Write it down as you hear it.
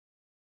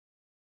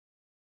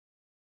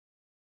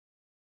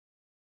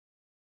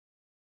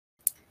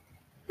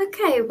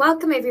Okay,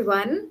 welcome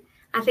everyone.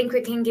 I think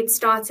we can get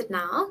started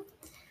now.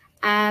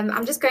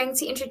 I'm just going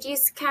to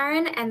introduce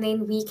Karen and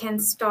then we can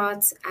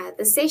start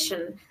the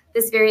session,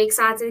 this very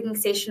exciting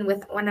session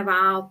with one of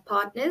our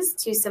partners,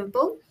 Too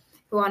Simple,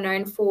 who are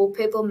known for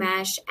Purple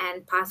Mash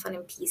and Python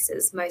in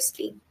Pieces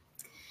mostly.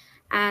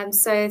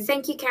 So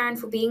thank you, Karen,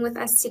 for being with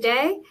us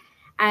today.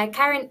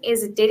 Karen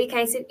is a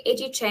dedicated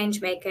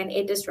edu-change maker and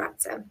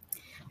ed-disruptor.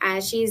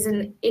 She's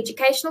an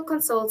educational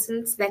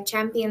consultant that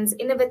champions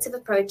innovative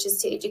approaches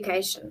to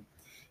education.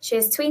 She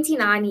has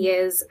 29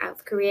 years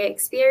of career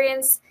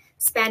experience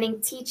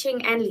spanning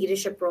teaching and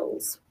leadership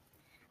roles.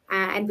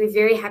 And we're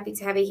very happy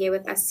to have her here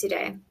with us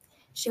today.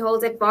 She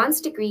holds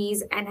advanced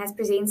degrees and has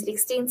presented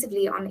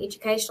extensively on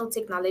educational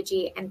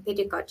technology and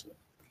pedagogy.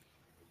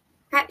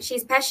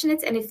 She's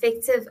passionate and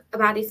effective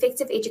about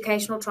effective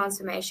educational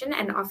transformation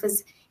and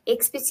offers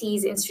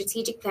expertise in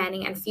strategic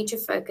planning and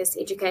future-focused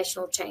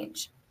educational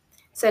change.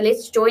 So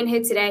let's join her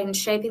today in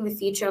shaping the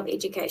future of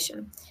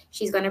education.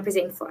 She's going to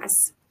present for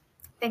us.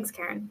 Thanks,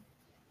 Karen.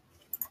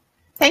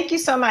 Thank you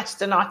so much,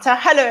 Donata.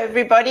 Hello,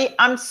 everybody.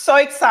 I'm so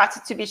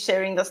excited to be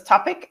sharing this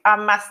topic, I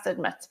must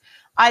admit.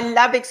 I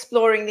love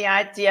exploring the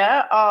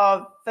idea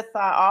of 5th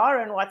IR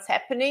and what's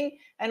happening,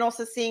 and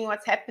also seeing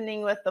what's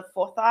happening with the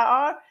 4th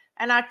IR.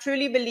 And I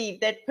truly believe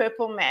that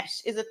Purple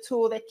Mash is a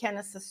tool that can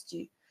assist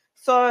you.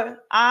 So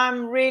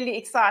I'm really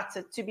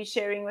excited to be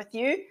sharing with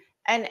you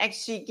and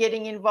actually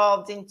getting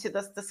involved into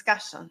this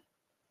discussion.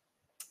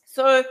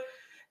 So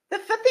the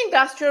 5th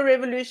Industrial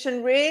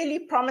Revolution really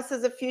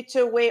promises a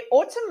future where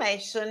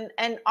automation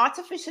and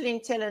artificial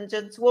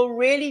intelligence will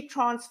really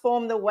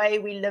transform the way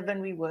we live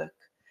and we work.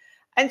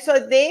 And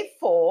so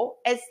therefore,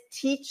 as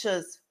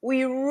teachers,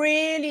 we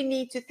really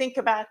need to think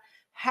about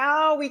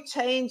how we're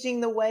changing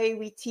the way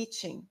we're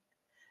teaching.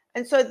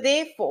 And so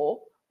therefore,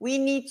 we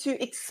need to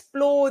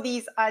explore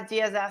these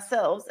ideas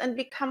ourselves and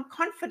become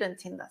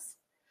confident in this.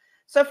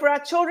 So for our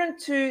children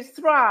to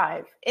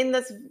thrive in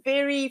this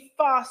very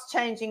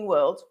fast-changing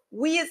world,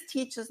 we as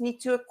teachers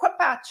need to equip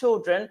our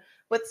children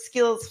with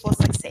skills for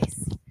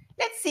success.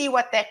 Let's see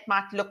what that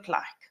might look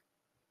like.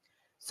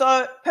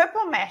 So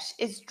Purple Mash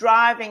is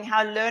driving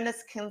how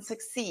learners can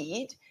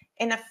succeed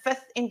in a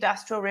 5th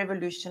Industrial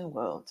Revolution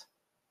world.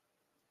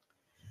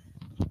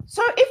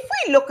 So if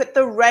we look at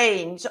the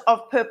range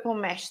of Purple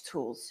Mash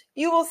tools,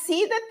 you will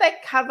see that they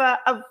cover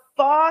a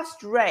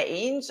vast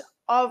range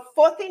of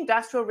 4th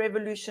Industrial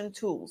Revolution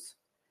tools.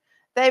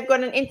 They've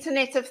got an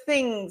Internet of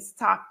Things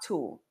type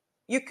tool.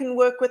 You can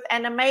work with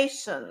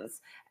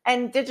animations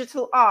and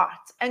digital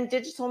art and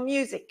digital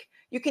music.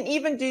 You can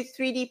even do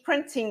 3D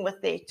printing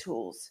with their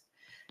tools.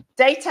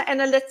 Data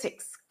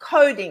analytics,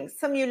 coding,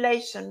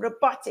 simulation,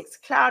 robotics,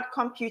 cloud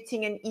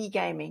computing, and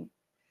e-gaming.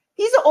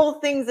 These are all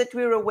things that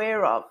we're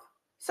aware of.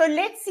 So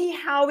let's see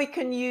how we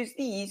can use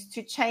these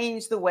to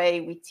change the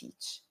way we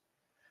teach.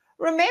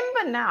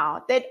 Remember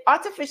now that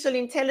artificial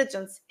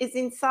intelligence is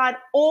inside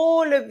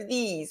all of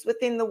these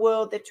within the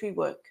world that we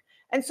work.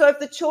 And so if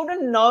the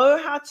children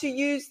know how to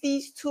use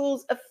these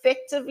tools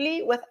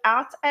effectively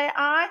without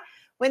AI,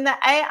 when the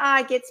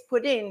AI gets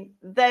put in,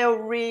 they'll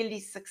really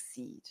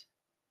succeed.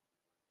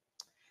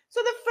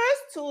 So the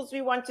first tools we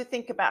want to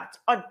think about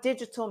are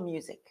digital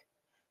music.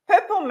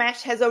 Purple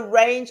Mash has a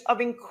range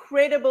of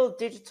incredible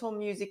digital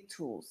music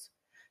tools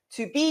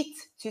to beat,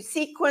 to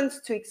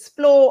sequence, to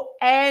explore,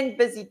 and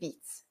busy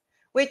beats,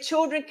 where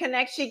children can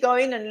actually go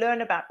in and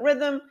learn about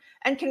rhythm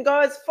and can go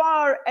as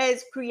far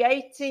as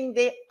creating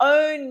their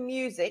own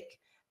music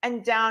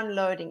and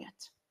downloading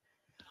it.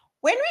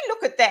 When we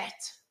look at that,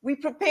 we're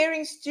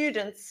preparing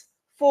students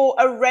for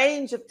a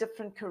range of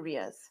different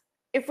careers.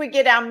 If we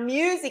get our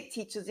music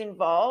teachers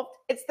involved,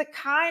 it's the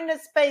kind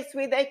of space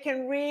where they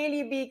can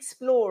really be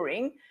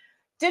exploring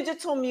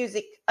digital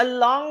music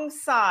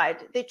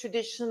alongside the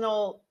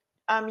traditional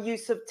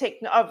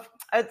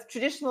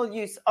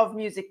use of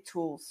music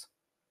tools.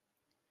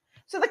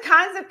 So the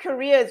kinds of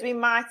careers we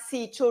might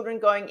see children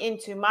going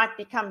into might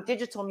become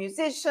digital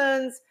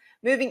musicians,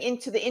 moving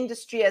into the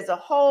industry as a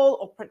whole,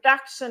 or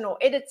production or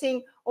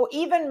editing, or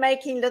even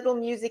making little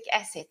music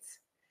assets.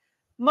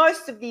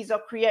 Most of these are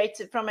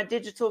created from a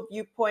digital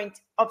viewpoint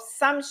of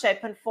some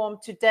shape and form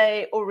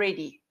today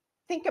already.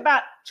 Think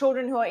about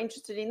children who are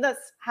interested in this,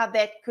 how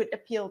that could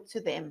appeal to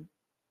them.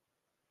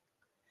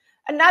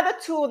 Another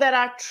tool that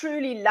I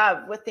truly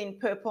love within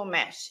Purple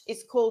Mash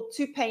is called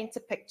To Paint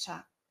a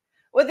Picture.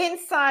 Within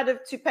inside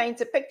of To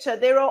Paint a Picture,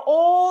 there are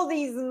all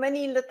these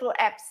mini little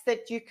apps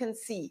that you can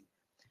see.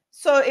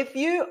 So if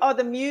you are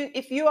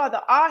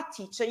the art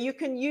teacher, you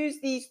can use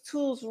these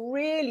tools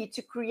really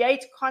to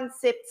create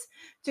concepts,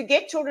 to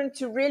get children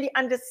to really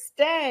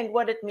understand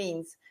what it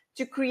means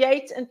to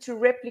create and to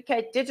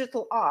replicate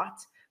digital art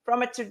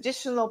from a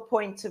traditional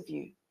point of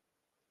view.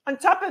 On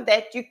top of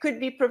that, you could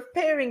be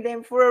preparing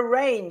them for a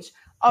range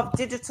of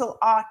digital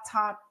art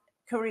type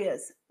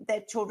careers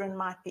that children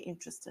might be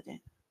interested in.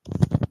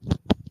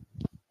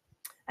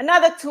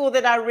 Another tool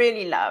that I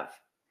really love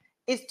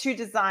is To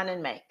Design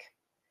and Make.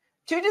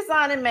 To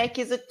Design and Make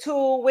is a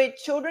tool where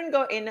children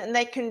go in and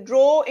they can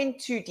draw in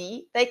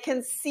 2D, they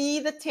can see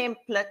the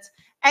template,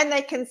 and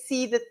they can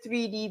see the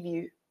 3D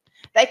view.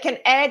 They can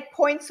add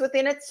points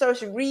within it, so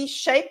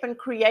reshape and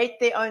create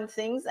their own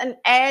things and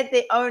add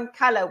their own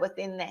color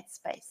within that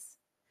space.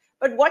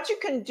 But what you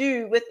can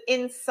do with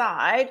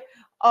inside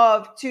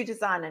of To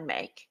Design and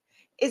Make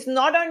is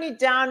not only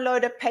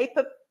download a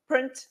paper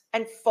print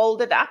and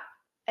fold it up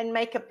and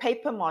make a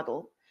paper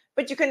model,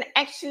 but you can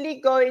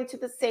actually go into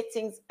the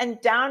settings and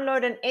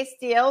download an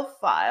STL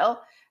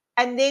file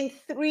and then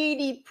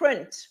 3D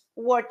print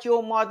what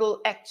your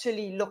model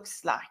actually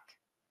looks like.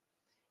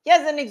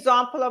 Here's an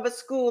example of a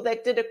school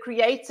that did a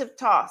creative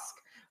task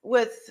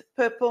with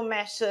Purple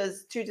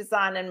Mesh's To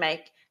Design and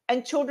Make,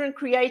 and children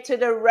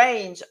created a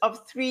range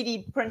of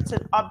 3D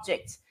printed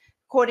objects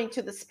according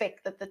to the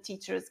spec that the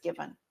teacher is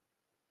given.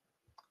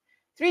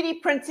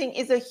 3D printing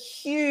is a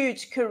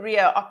huge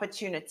career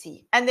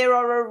opportunity, and there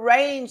are a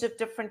range of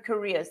different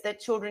careers that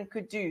children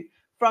could do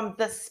from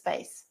this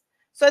space.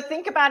 So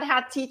think about how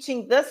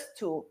teaching this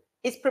tool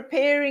is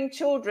preparing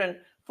children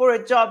for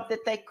a job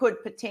that they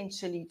could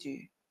potentially do.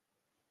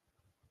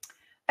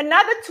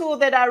 Another tool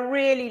that I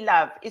really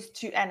love is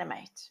To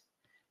Animate.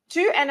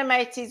 To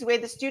Animate is where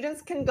the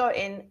students can go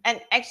in and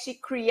actually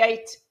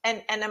create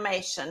an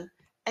animation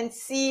and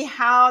see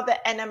how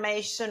the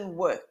animation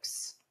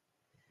works.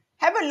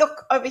 Have a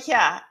look over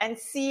here and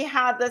see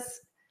how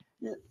this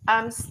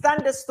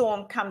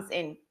thunderstorm comes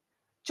in.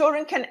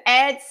 Children can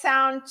add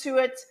sound to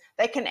it,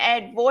 they can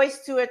add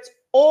voice to it,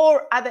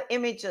 or other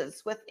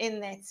images within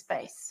that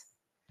space.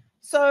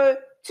 So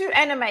To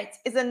Animate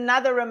is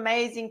another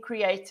amazing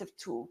creative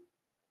tool.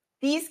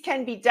 These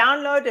can be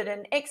downloaded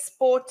and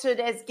exported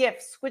as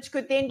GIFs, which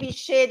could then be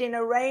shared in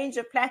a range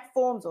of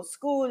platforms or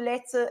school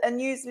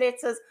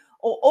newsletters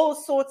or all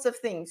sorts of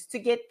things to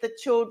get the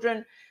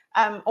children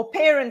or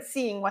parents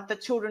seeing what the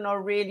children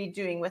are really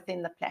doing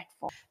within the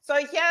platform. So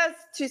here's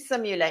To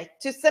Simulate.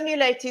 To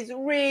Simulate is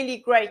really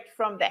great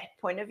from that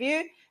point of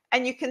view,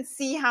 and you can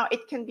see how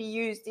it can be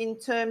used in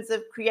terms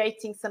of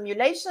creating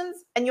simulations,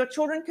 and your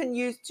children can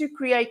use to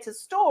create a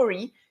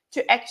story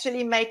to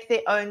actually make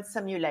their own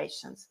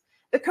simulations.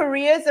 The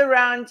careers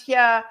around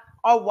here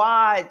are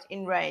wide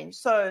in range.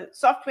 So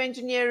software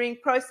engineering,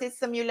 process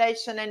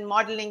simulation, and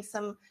modeling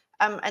some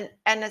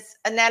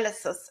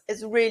analysis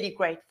is really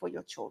great for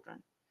your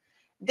children.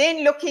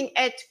 Then looking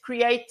at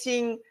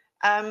creating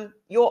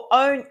your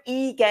own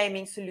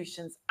e-gaming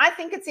solutions. I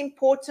think it's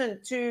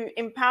important to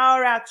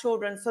empower our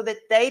children so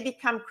that they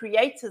become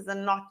creators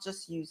and not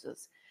just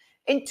users.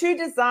 In To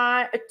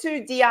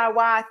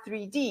DIY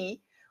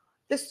 3D,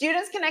 the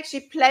students can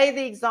actually play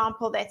the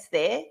example that's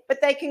there, but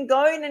they can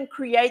go in and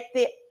create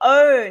their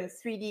own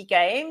 3D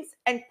games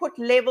and put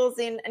levels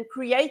in and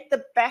create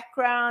the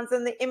backgrounds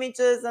and the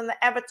images and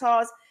the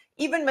avatars,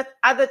 even with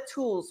other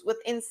tools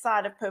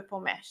inside of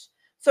Purple Mesh.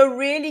 So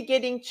really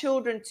getting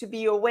children to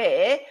be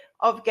aware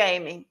of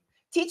gaming,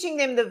 teaching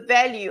them the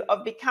value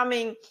of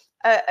becoming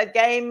a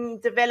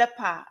game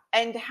developer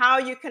and how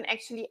you can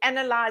actually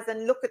analyze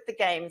and look at the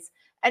games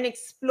and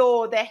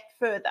explore that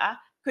further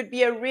could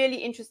be a really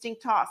interesting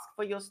task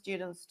for your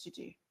students to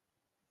do.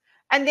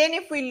 And then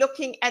if we're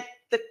looking at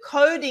the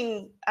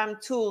coding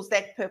tools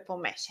that Purple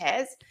Mesh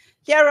has,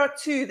 here are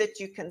two that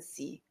you can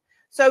see.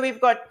 So we've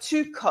got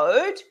To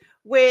Code,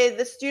 where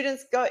the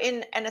students go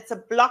in and it's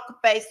a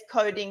block-based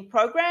coding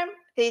program.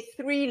 There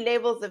are 3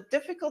 levels of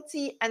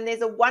difficulty, and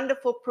there's a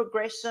wonderful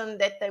progression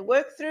that they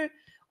work through.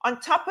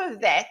 On top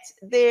of that,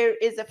 there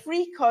is a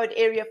free code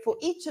area for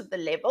each of the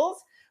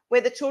levels,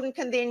 where the children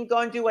can then go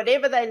and do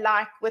whatever they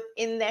like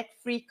within that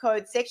free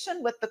code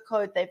section with the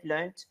code they've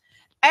learned.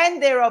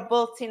 And there are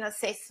built-in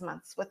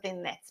assessments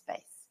within that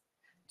space.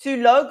 To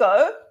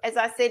Logo, as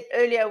I said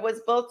earlier,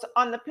 is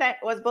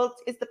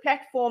the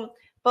platform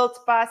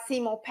built by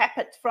Seymour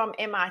Papert from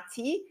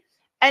MIT.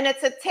 And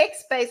it's a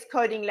text-based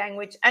coding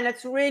language, and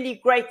it's really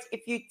great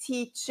if you're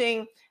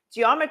teaching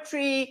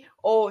geometry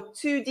or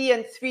 2D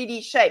and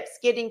 3D shapes,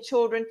 getting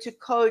children to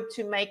code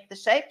to make the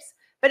shapes.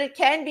 But it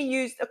can be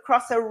used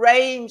across a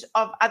range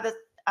of other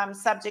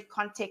subject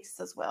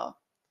contexts as well.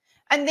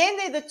 And then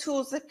there are the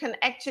tools that can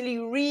actually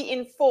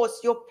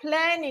reinforce your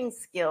planning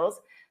skills,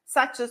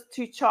 such as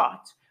To Chart,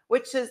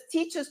 which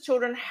teaches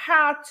children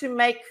how to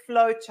make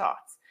flow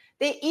charts.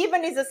 There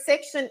even is a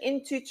section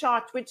in To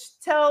Chart which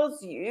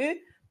tells you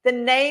the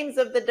names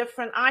of the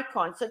different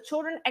icons. So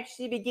children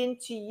actually begin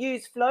to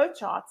use flow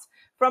charts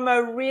from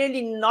a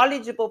really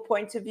knowledgeable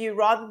point of view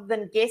rather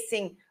than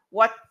guessing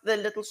what the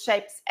little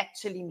shapes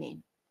actually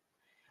mean.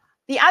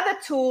 The other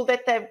tool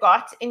that they've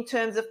got in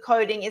terms of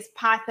coding is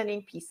Python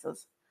in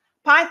Pieces.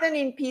 Python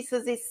in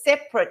Pieces is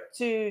separate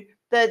to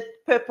the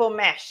Purple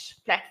Mesh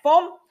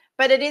platform,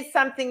 but it is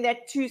something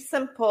that To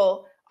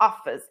Simple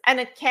offers, and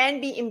it can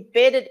be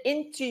embedded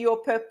into your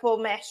Purple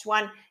Mesh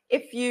one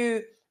if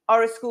you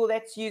are a school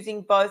that's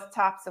using both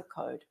types of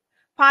code.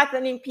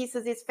 Python in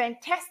Pieces is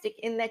fantastic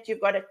in that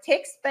you've got a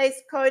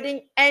text-based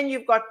coding and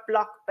you've got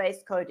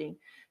block-based coding.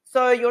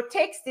 So your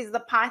text is the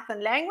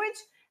Python language,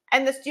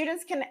 and the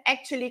students can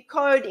actually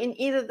code in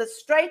either the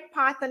straight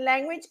Python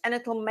language and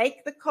it'll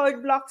make the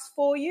code blocks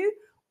for you,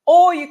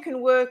 or you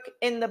can work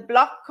in the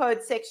block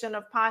code section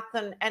of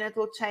Python and it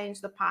will change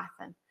the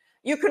Python.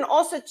 You can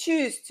also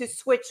choose to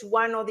switch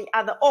one or the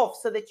other off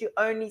so that you're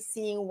only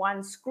seeing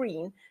one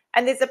screen,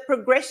 and there's a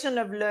progression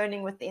of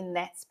learning within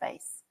that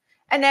space.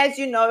 And as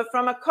you know,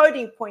 from a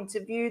coding point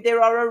of view,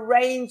 there are a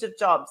range of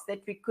jobs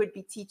that we could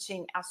be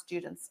teaching our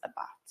students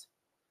about.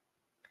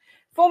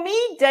 For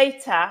me,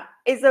 data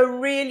is a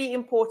really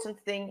important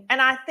thing, and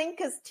I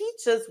think as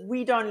teachers,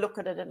 we don't look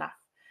at it enough.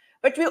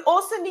 But we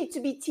also need to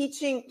be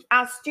teaching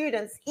our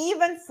students,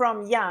 even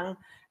from young,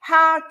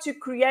 how to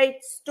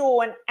create,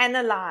 store, and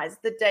analyze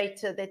the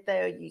data that they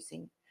are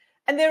using.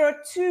 And there are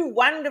two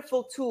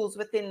wonderful tools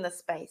within the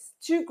space.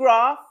 To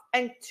graph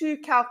and to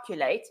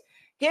calculate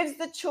gives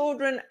the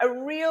children a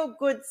real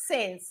good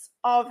sense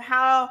of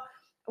how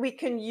we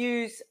can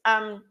use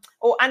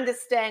or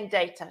understand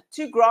data.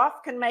 To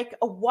graph can make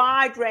a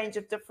wide range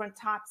of different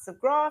types of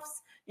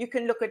graphs. You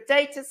can look at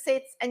data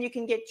sets and you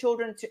can get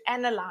children to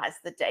analyze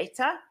the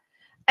data.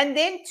 And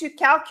then to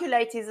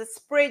calculate is a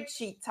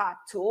spreadsheet type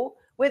tool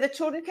where the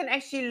children can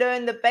actually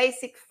learn the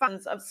basic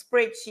functions of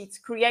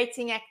spreadsheets,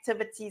 creating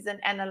activities and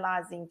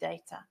analyzing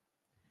data.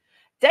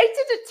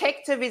 Data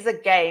Detective is a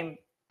game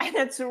and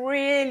it's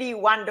really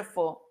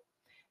wonderful.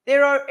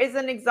 There is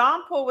an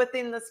example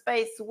within the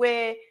space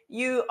where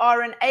you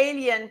are an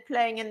alien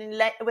playing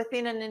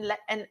within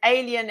an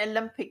alien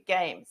Olympic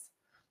Games.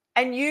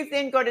 And you've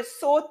then got to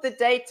sort the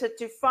data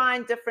to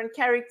find different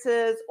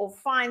characters or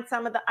find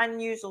some of the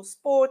unusual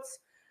sports.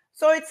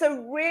 So it's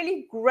a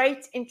really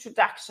great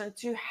introduction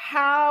to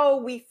how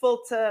we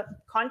filter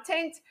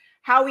content,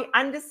 how we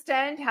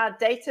understand how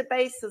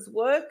databases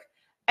work.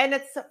 And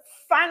it's a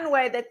fun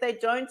way that they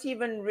don't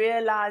even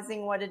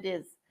realizing what it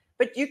is.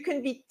 But you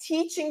can be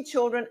teaching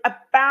children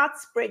about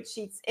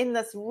spreadsheets in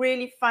this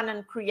really fun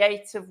and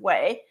creative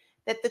way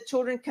that the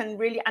children can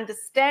really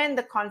understand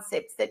the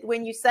concepts, that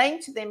when you're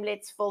saying to them,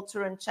 let's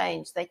filter and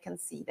change, they can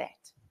see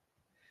that.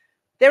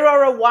 There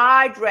are a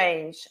wide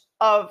range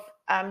of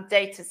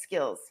data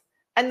skills.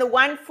 And the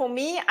one for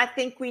me, I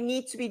think we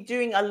need to be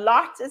doing a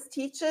lot as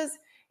teachers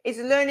is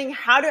learning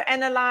how to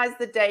analyze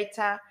the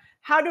data,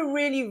 how to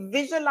really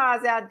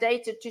visualize our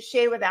data to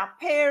share with our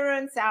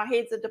parents, our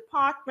heads of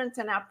department,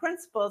 and our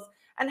principals,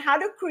 and how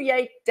to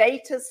create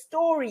data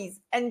stories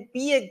and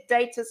be a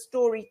data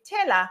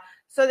storyteller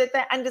so that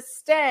they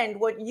understand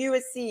what you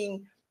are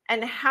seeing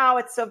and how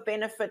it's of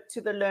benefit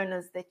to the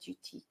learners that you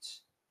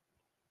teach.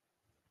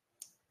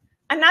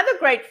 Another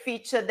great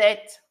feature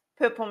that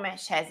Purple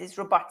Mesh has is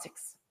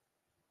robotics.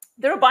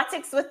 The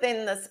robotics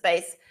within the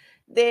space,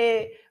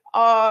 there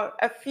are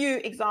a few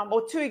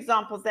examples, 2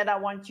 examples that I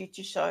want you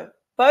to show.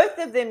 Both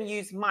of them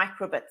use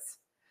microbits.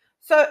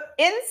 So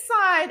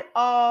inside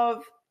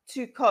of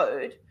To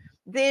Code,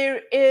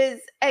 there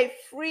is a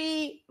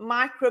free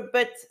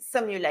microbit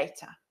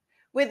simulator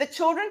where the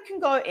children can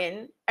go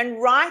in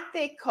and write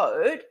their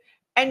code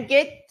and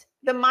get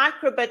the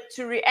microbit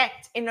to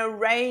react in a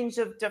range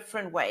of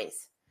different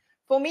ways.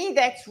 For me,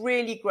 that's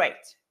really great.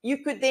 You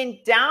could then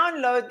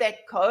download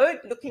that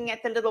code, looking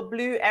at the little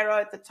blue arrow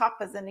at the top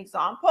as an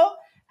example,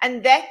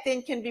 and that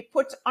then can be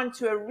put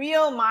onto a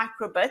real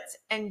microbit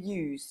and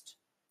used.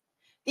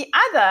 The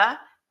other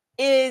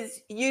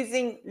is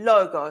using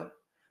Logo.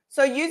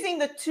 So using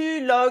the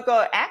To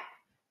Logo app,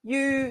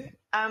 you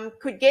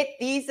could get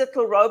these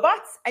little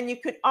robots, and you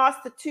could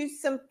ask the To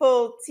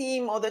Simple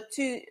team or the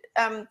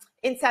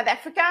in South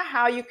Africa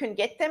how you can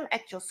get them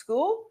at your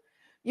school.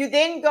 You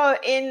then go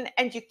in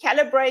and you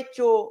calibrate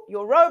your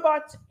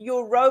robot.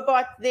 Your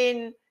robot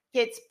then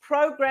gets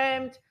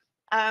programmed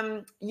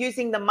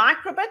using the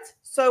microbit.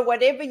 So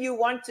whatever you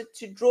wanted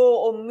to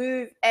draw or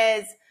move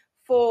as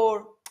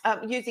for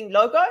using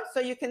Logo.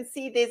 So you can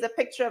see there's a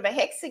picture of a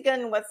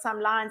hexagon with some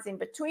lines in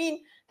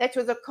between. That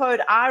was a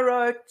code I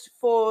wrote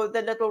for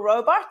the little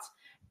robot.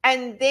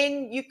 And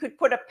then you could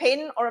put a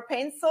pen or a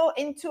pencil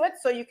into it.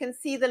 So you can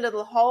see the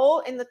little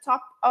hole in the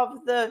top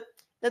of the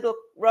little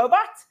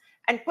robot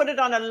and put it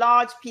on a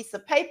large piece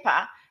of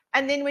paper.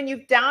 And then when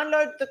you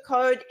download the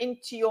code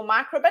into your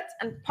microbit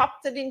and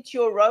popped it into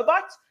your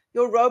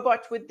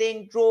robot would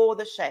then draw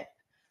the shape.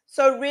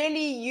 So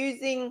really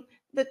using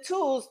the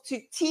tools to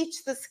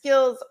teach the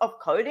skills of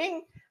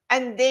coding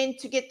and then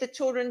to get the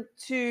children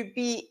to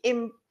be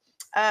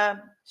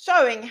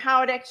showing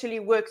how it actually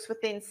works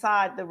within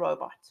inside the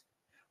robot.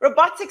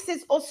 Robotics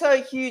is also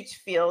a huge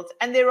field,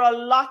 and there are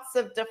lots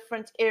of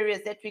different areas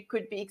that we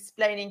could be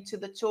explaining to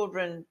the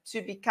children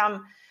to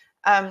become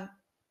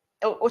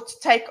or to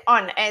take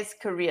on as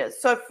careers.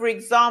 So, for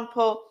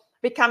example,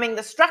 becoming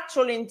the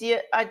structural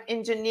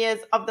engineers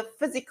of the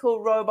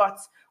physical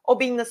robots, or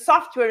being the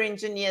software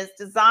engineers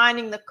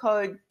designing the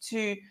code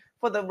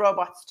for the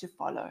robots to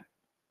follow.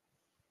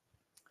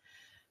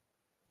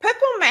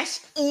 Purple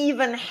Mesh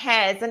even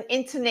has an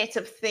Internet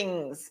of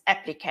Things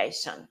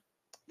application.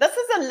 This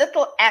is a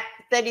little app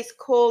that is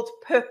called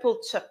Purple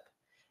Chip.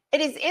 It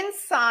is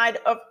inside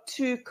of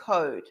To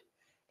Code.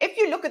 If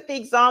you look at the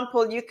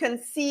example, you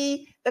can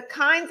see the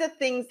kinds of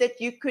things that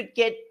you could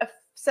get a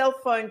cell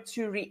phone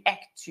to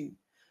react to.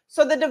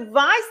 So the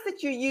device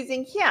that you're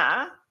using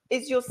here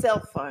is your cell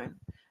phone.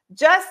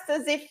 Just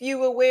as if you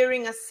were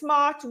wearing a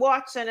smart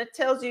watch and it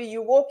tells you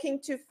you're walking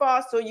too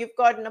fast or you've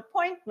got an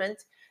appointment,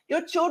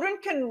 your children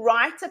can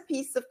write a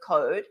piece of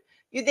code.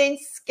 You then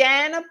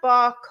scan a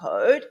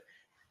barcode.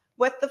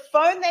 With the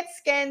phone that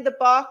scanned the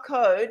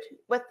barcode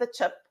with the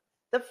chip,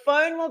 the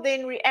phone will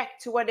then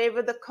react to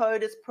whatever the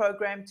code is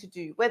programmed to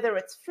do, whether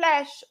it's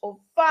flash or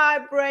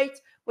vibrate,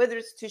 whether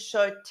it's to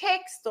show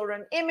text or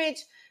an image.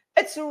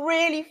 It's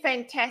really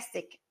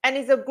fantastic and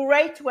is a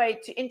great way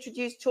to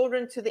introduce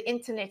children to the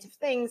Internet of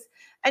Things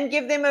and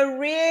give them a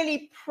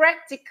really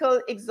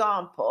practical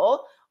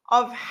example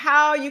of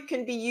how you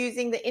can be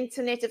using the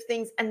Internet of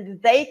Things and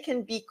they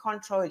can be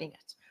controlling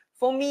it.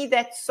 For me,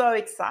 that's so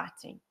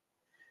exciting.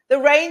 The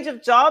range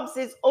of jobs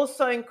is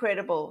also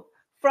incredible,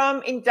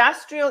 from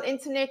industrial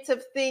Internet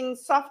of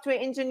Things, software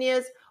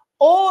engineers,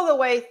 all the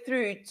way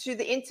through to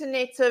the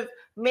Internet of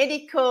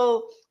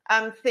medical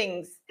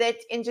things that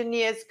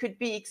engineers could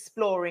be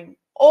exploring,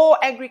 or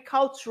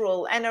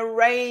agricultural and a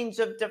range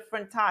of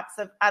different types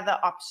of other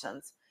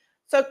options.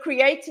 So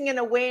creating an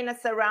awareness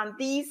around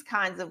these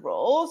kinds of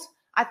roles,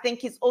 I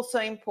think, is also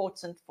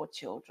important for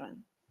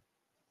children.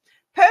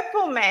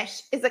 Purple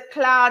Mesh is a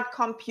cloud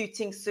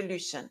computing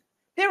solution.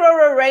 There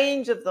are a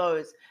range of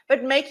those,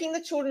 but making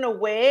the children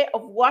aware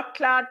of what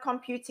cloud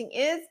computing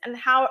is and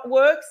how it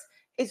works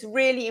is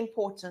really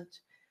important.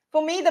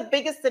 For me, the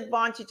biggest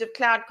advantage of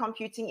cloud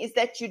computing is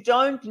that you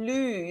don't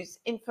lose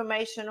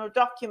information or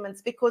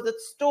documents because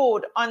it's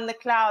stored on the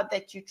cloud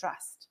that you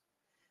trust.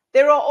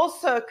 There are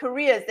also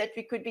careers that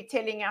we could be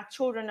telling our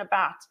children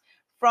about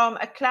from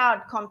a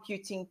cloud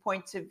computing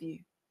point of view.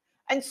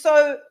 And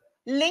so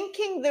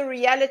linking the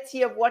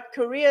reality of what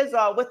careers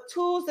are with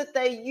tools that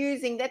they're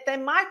using that they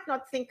might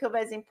not think of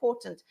as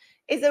important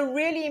is a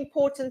really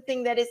important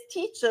thing that as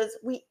teachers,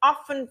 we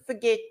often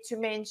forget to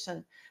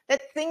mention,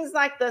 that things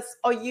like this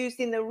are used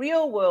in the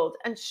real world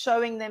and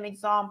showing them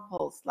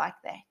examples like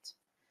that.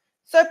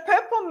 So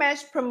Purple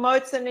Mesh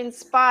promotes and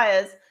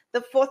inspires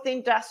the fourth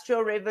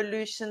industrial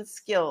revolution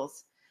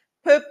skills.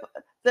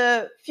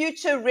 The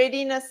future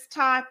readiness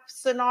type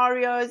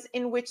scenarios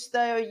in which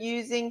they are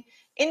using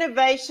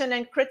innovation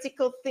and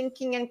critical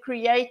thinking and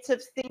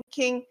creative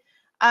thinking,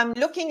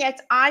 looking at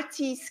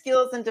IT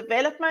skills and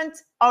development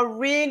are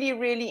really,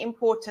 really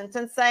important,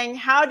 and saying,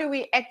 how do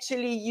we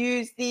actually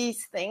use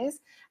these things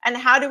and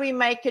how do we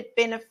make it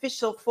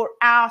beneficial for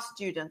our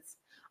students?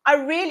 I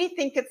really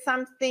think it's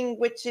something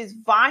which is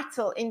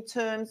vital in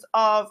terms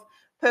of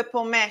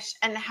Purple Mesh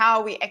and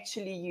how we're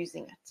actually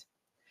using it.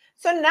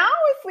 So now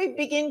if we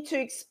begin to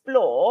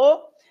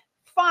explore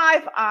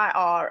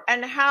 5IR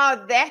and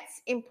how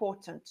that's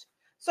important.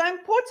 So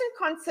important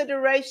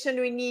consideration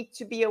we need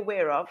to be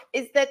aware of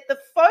is that the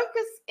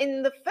focus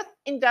in the fifth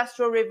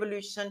industrial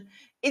revolution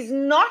is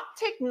not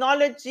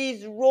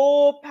technology's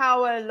raw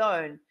power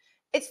alone.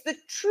 It's the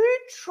true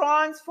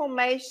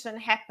transformation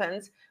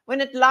happens when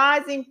it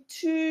lies in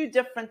two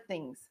different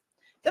things.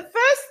 The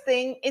first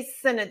thing is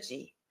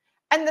synergy,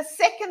 and the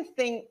second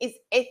thing is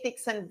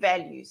ethics and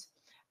values.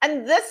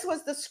 And this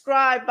was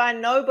described by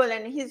Noble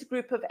and his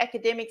group of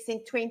academics in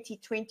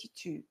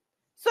 2022.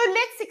 So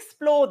let's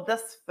explore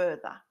this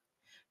further.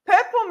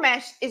 Purple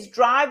Mesh is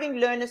driving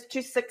learners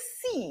to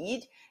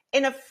succeed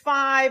in a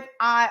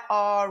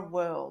 5IR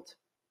world.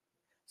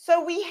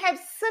 So we have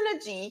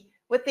synergy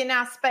within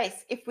our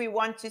space if we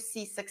want to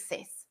see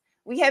success.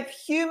 We have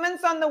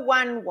humans on the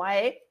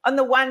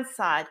one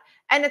side,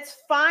 and it's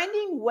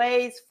finding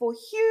ways for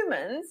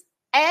humans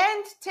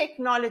and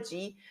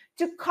technology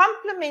to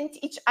complement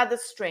each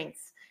other's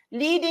strengths,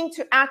 leading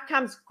to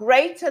outcomes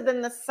greater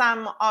than the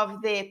sum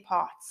of their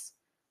parts.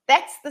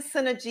 That's the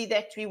synergy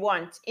that we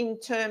want in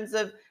terms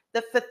of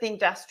the fifth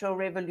industrial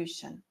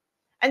revolution.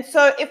 And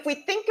so if we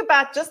think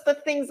about just the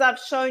things I've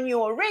shown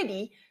you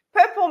already,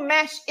 Purple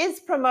Mesh is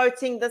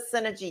promoting the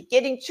synergy,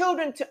 getting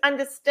children to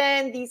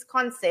understand these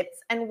concepts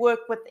and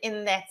work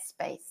within that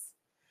space.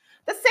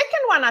 The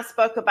second one I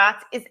spoke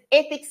about is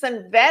ethics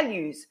and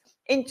values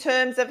in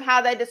terms of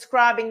how they're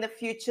describing the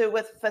future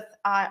with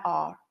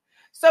 5IR.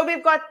 So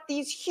we've got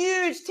these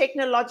huge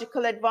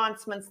technological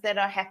advancements that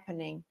are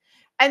happening,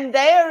 and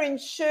they are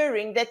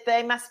ensuring that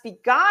they must be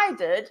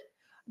guided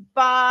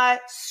by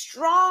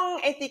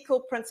strong ethical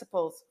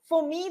principles.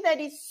 For me,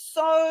 that is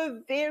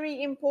so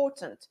very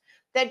important,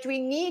 that we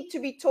need to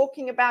be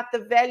talking about the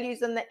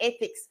values and the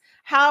ethics,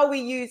 how we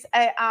use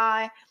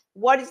AI,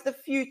 what is the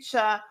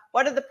future,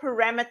 what are the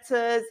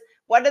parameters,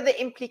 what are the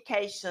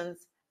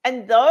implications.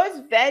 And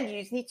those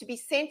values need to be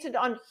centered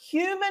on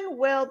human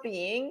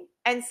well-being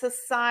and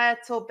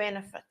societal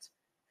benefit.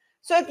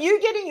 So if you're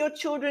getting your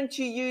children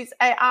to use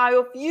AI,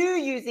 or if you're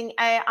using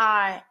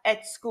AI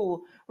at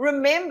school,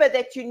 remember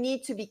that you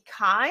need to be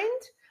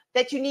kind,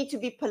 that you need to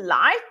be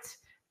polite,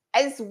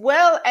 as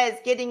well as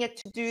getting it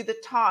to do the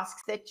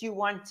tasks that you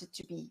want it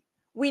to be.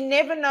 We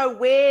never know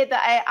where the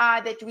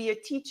AI that we are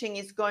teaching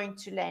is going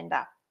to land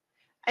up.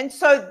 And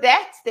so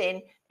that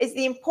then is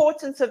the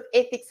importance of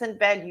ethics and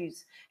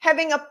values,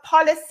 having a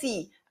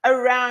policy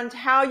around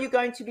how you're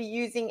going to be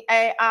using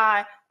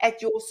AI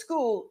at your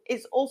school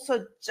is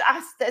also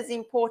just as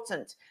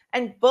important,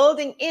 and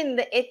building in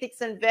the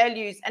ethics and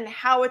values and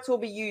how it will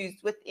be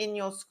used within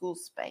your school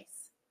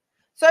space.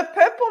 So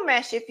Purple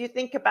Mash, if you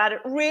think about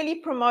it, really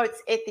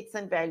promotes ethics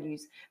and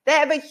values. They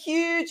have a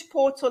huge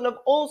portal of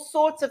all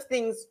sorts of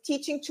things,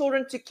 teaching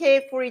children to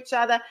care for each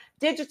other,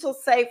 digital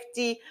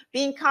safety,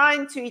 being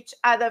kind to each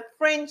other,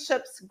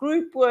 friendships,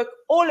 group work,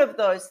 all of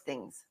those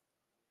things.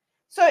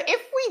 So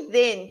if we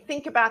then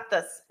think about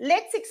this,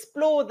 let's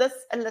explore this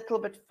a little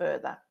bit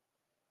further.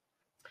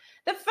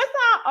 The fifth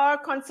IR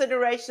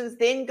considerations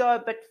then go a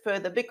bit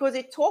further because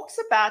it talks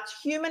about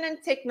human and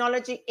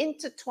technology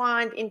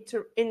intertwined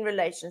in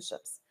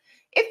relationships.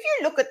 If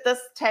you look at this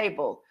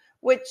table,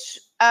 which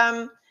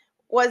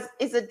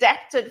is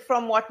adapted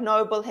from what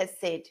Noble has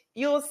said,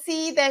 you'll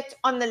see that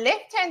on the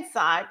left-hand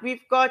side,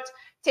 we've got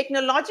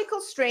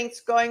technological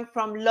strengths going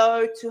from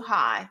low to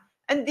high,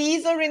 and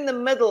these are in the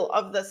middle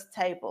of this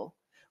table.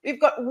 We've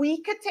got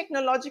weaker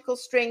technological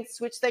strengths,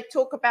 which they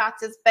talk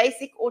about as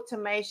basic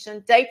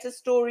automation, data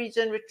storage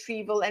and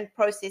retrieval, and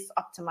process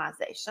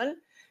optimization.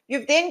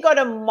 You've then got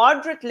a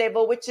moderate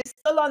level, which is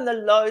still on the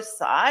low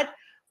side,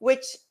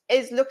 which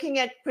is looking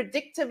at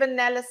predictive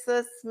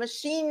analysis,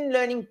 machine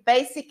learning,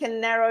 basic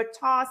and narrow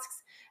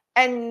tasks,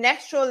 and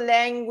natural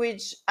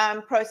language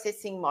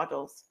processing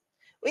models.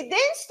 We then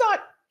start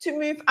to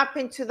move up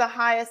into the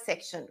higher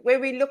section where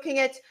we're looking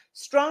at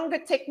stronger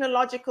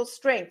technological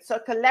strength, so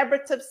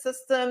collaborative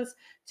systems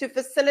to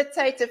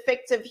facilitate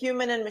effective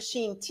human and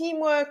machine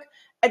teamwork,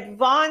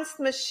 advanced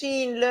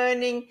machine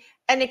learning,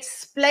 and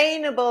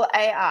explainable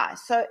AI,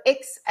 so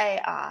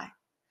XAI.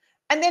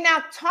 And then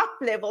our top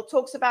level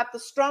talks about the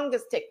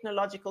strongest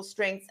technological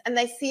strengths, and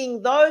they're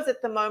seeing those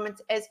at the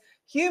moment as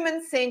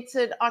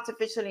human-centered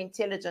artificial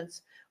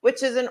intelligence,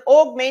 which is an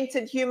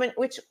augmented human,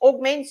 which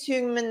augments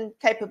human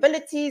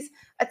capabilities.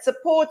 It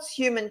supports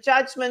human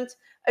judgment.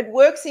 It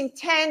works in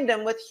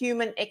tandem with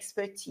human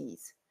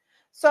expertise.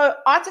 So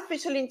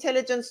artificial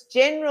intelligence,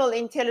 general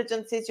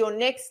intelligence is your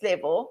next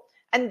level.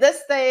 And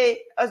this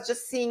they are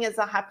just seeing as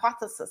a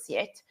hypothesis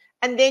yet.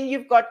 And then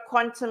you've got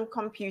quantum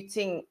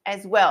computing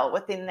as well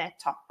within that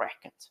top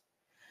bracket.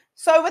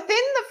 So within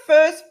the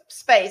first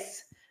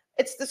space,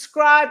 it's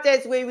described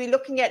as where we're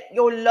looking at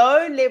your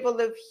low level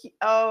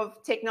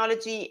of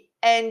technology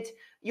and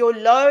your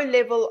low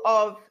level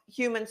of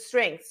human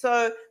strength.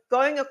 So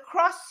going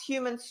across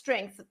human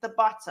strength at the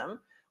bottom,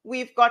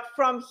 we've got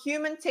from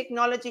human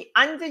technology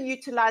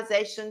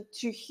underutilization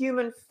to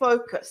human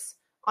focus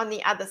on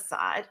the other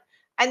side.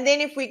 And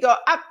then if we go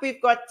up,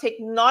 we've got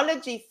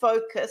technology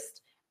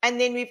focused, and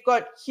then we've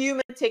got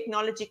human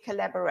technology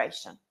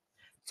collaboration.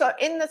 So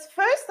in this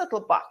first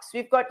little box,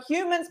 we've got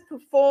humans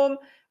perform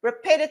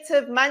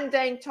repetitive,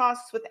 mundane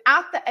tasks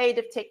without the aid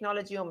of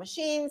technology or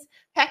machines,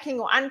 packing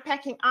or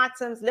unpacking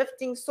items,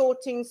 lifting,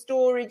 sorting,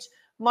 storage,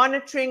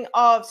 monitoring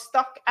of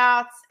stock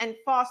outs, and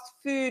fast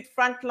food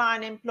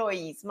frontline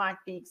employees might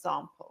be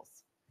examples.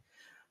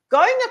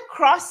 Going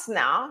across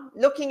now,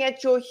 looking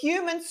at your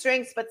human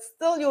strengths, but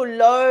still your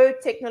low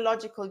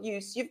technological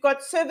use, you've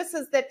got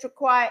services that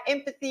require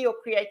empathy or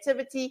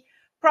creativity,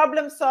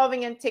 problem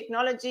solving and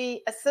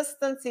technology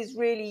assistance is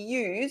really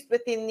used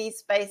within these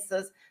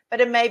spaces, but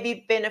it may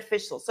be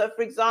beneficial. So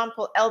for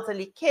example,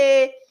 elderly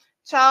care,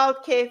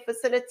 childcare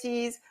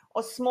facilities,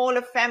 or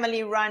smaller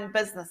family-run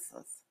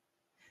businesses.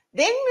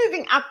 Then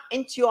moving up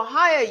into your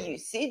higher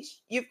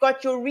usage, you've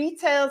got your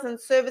retails and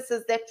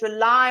services that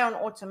rely on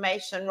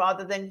automation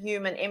rather than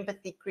human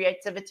empathy,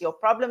 creativity, or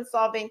problem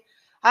solving.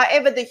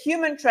 However, the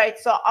human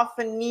traits are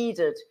often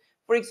needed.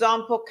 For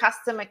example,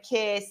 customer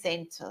care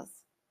centers.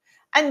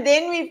 And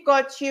then we've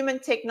got human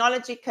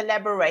technology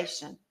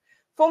collaboration.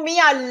 For me,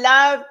 I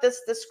love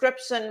this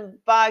description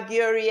by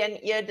Guri and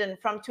Earden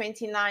from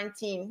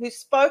 2019, who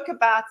spoke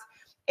about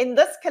in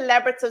this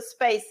collaborative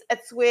space,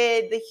 it's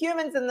where the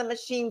humans and the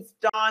machines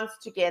dance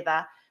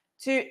together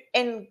to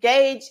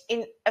engage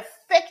in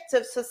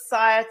effective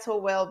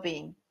societal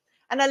well-being.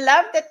 And I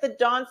love that the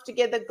dance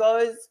together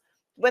goes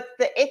with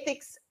the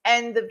ethics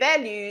and the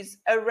values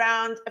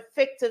around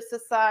effective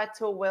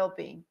societal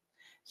well-being.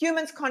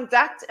 Humans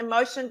conduct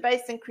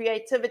emotion-based and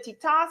creativity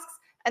tasks,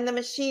 and the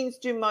machines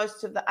do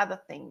most of the other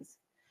things.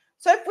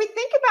 So if we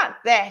think about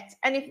that,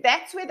 and if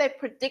that's where they're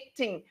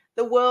predicting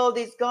the world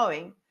is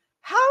going,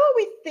 how are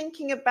we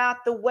thinking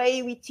about the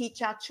way we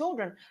teach our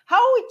children? How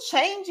are we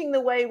changing the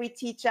way we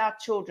teach our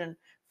children?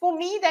 For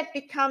me, that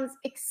becomes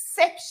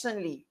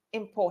exceptionally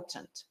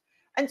important.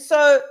 And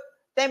so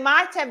they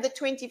might have the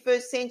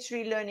 21st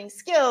century learning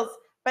skills,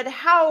 but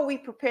how are we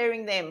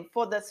preparing them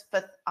for this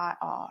fifth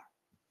IR?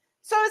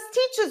 So as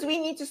teachers, we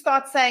need to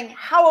start saying,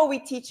 how are we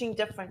teaching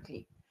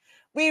differently?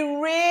 We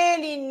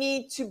really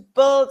need to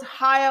build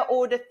higher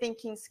order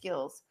thinking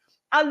skills.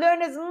 Our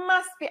learners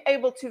must be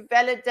able to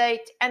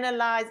validate,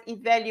 analyze,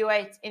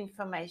 evaluate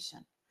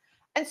information.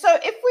 And so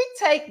if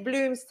we take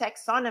Bloom's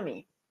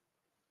taxonomy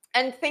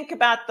and think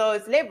about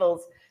those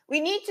levels, we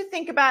need to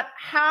think about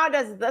how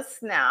does this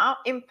now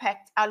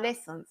impact our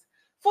lessons?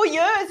 For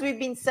years, we've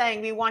been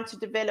saying we want to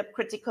develop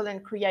critical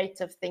and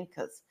creative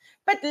thinkers.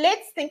 But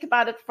let's think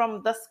about it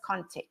from this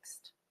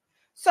context.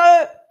 So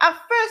our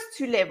first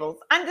two levels,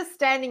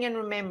 understanding and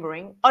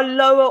remembering, are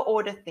lower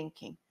order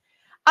thinking.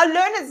 Our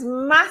learners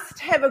must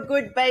have a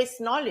good base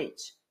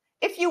knowledge.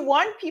 If you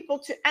want people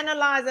to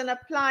analyze and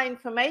apply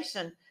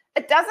information,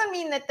 it doesn't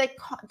mean that they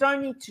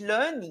don't need to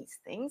learn these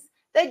things.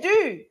 They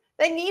do.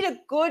 They need a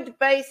good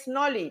base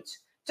knowledge.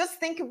 Just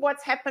think of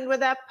what's happened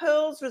with our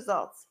PIRLS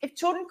results. If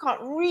children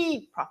can't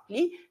read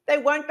properly, they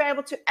won't be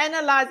able to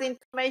analyze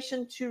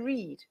information to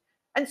read.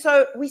 And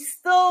so we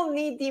still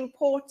need the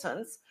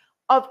importance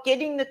of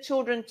getting the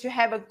children to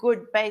have a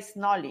good base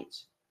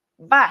knowledge.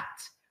 But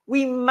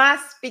we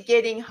must be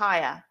getting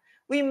higher.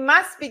 We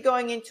must be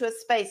going into a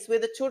space where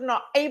the children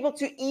are able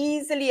to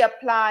easily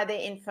apply their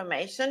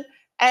information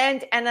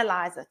and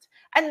analyze it.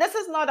 And this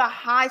is not a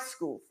high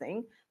school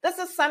thing. This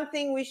is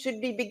something we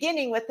should be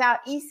beginning with our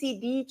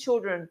ECD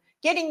children,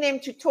 getting them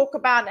to talk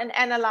about and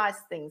analyze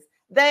things.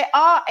 They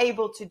are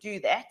able to do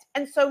that.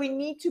 And so we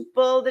need to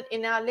build it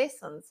in our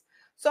lessons.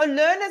 So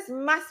learners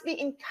must be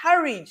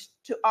encouraged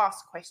to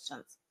ask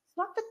questions. It's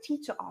not the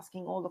teacher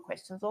asking all the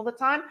questions all the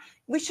time.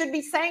 We should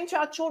be saying to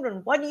our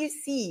children, what do you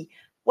see?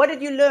 What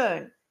did you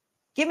learn?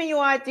 Give me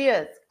your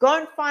ideas. Go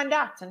and find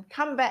out and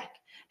come back.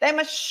 They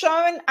must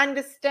show an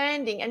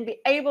understanding and be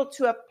able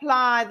to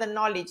apply the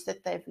knowledge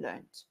that they've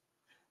learned.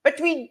 But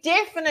we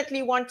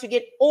definitely want to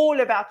get all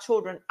of our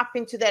children up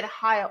into that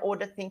higher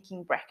order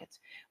thinking bracket.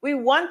 We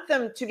want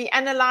them to be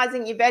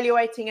analyzing,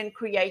 evaluating, and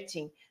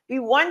creating.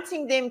 We're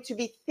wanting them to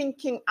be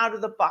thinking out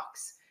of the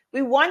box.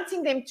 We're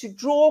wanting them to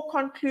draw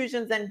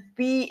conclusions and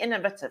be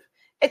innovative.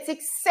 It's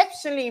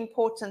exceptionally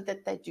important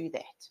that they do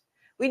that.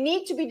 We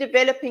need to be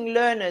developing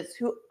learners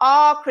who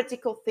are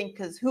critical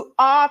thinkers, who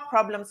are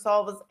problem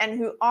solvers, and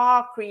who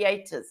are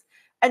creators,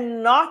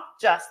 and not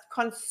just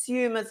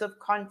consumers of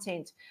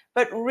content,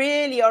 but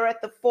really are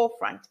at the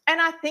forefront.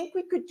 And I think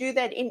we could do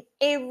that in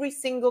every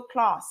single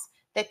class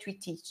that we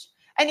teach.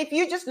 And if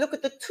you just look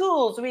at the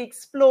tools we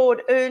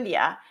explored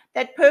earlier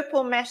that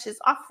Purple Mash is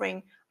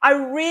offering, I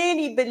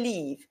really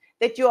believe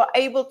that you are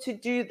able to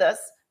do this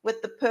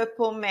with the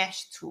Purple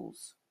Mash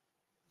tools.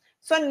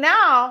 So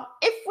now,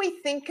 if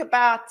we think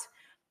about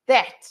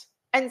that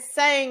and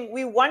saying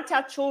we want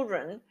our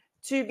children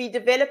to be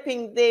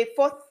developing their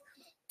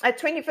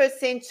 21st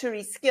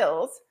century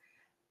skills,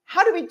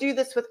 how do we do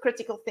this with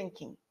critical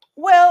thinking?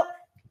 Well,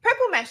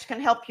 Purple Mash can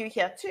help you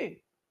here too.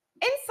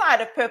 Inside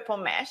of Purple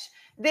Mash,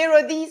 there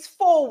are these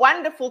 4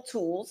 wonderful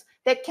tools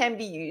that can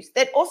be used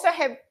that also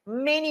have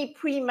many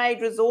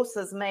pre-made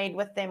resources made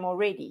with them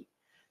already.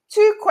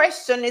 2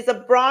 Question is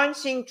a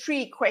branching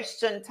tree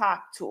question type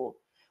tool,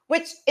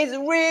 which is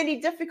really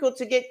difficult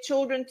to get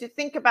children to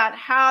think about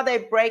how they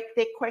break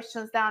their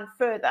questions down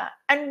further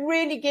and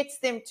really gets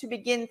them to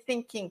begin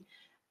thinking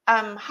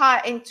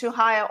into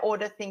higher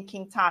order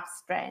thinking type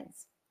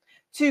strands.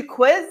 2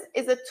 Quiz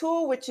is a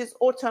tool which is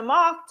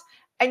auto-marked,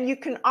 and you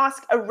can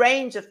ask a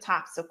range of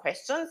types of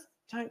questions.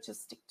 Don't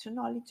just stick to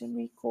knowledge and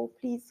recall,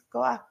 please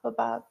go up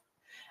above.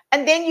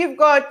 And then you've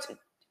got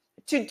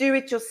to do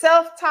it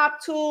yourself type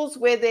tools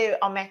where there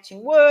are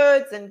matching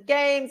words and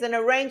games and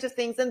a range of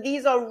things. And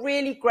these are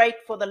really great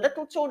for the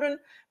little children,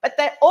 but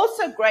they're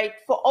also great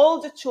for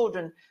older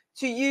children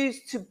to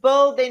use to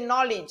build their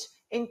knowledge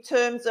in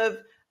terms of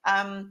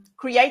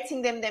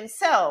creating them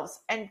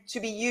themselves and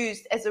to be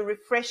used as a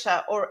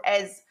refresher or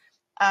as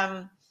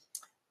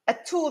a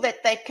tool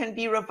that they can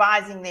be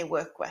revising their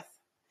work with.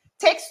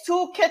 Text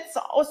toolkits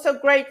are also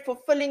great for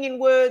filling in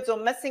words or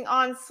missing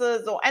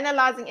answers or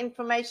analyzing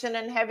information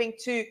and having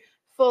to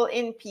fill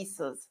in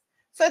pieces.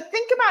 So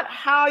think about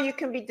how you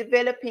can be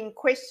developing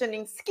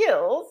questioning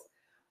skills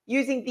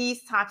using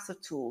these types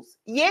of tools.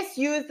 Yes,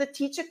 you as the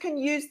teacher can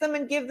use them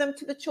and give them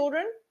to the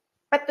children,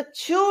 but the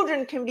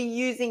children can be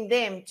using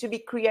them to be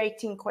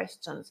creating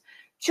questions.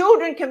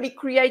 Children can be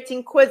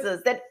creating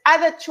quizzes that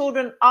other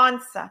children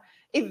answer,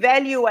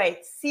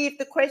 evaluate, see if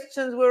the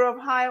questions were of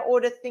higher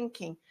order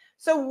thinking.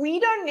 So we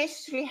don't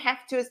necessarily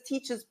have to, as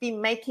teachers, be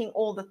making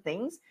all the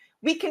things.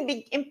 We can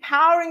be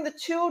empowering the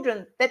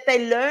children that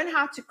they learn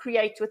how to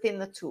create within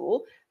the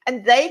tool,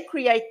 and they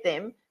create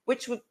them,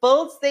 which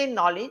builds their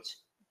knowledge,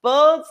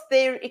 builds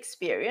their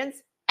experience,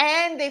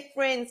 and their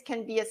friends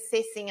can be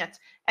assessing it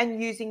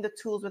and using the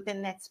tools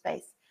within that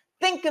space.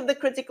 Think of the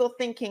critical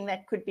thinking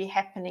that could be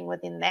happening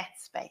within that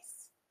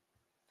space.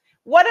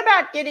 What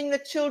about getting the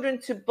children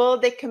to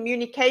build their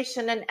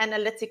communication and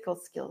analytical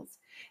skills?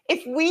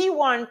 If we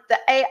want the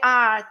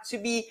AI to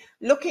be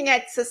looking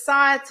at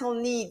societal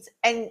needs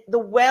and the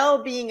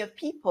well-being of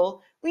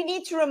people, we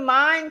need to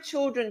remind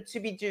children to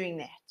be doing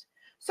that.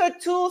 So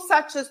tools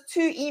such as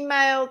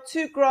To-Email,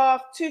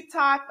 To-Graph,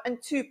 To-Type,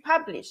 and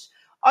To-Publish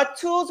are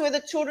tools where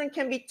the children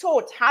can be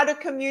taught how to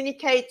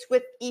communicate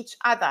with each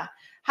other,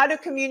 how to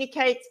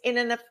communicate in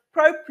an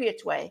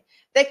appropriate way.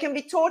 They can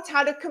be taught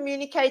how to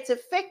communicate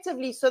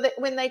effectively so that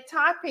when they're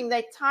typing,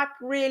 they type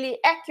really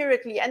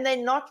accurately and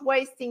they're not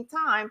wasting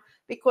time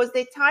because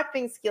their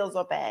typing skills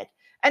are bad.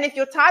 And if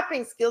your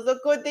typing skills are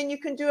good, then you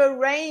can do a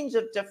range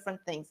of different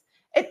things.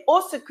 It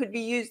also could be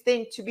used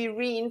then to be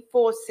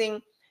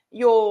reinforcing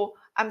your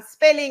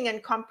spelling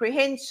and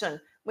comprehension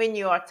when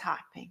you are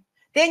typing.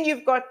 Then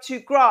you've got to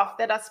graph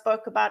that I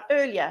spoke about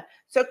earlier.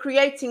 So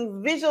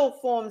creating visual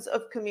forms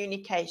of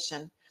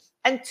communication.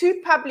 And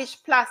 2Publish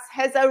Plus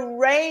has a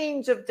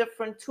range of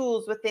different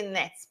tools within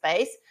that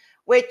space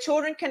where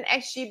children can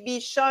actually be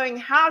showing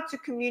how to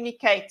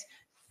communicate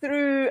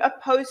through a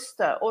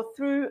poster or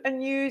through a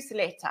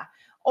newsletter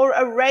or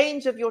a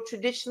range of your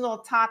traditional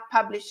type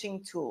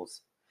publishing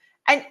tools.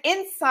 And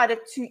inside of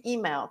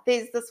 2Email,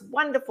 there's this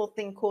wonderful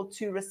thing called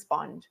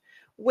 2Respond,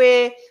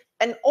 where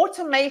an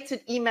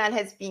automated email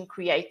has been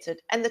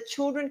created and the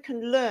children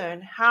can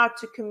learn how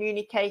to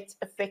communicate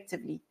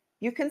effectively.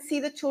 You can see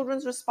the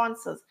children's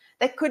responses.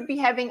 They could be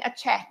having a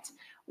chat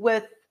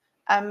with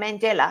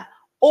Mandela,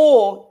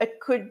 or it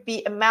could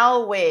be a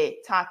malware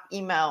type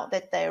email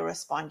that they're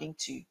responding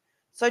to.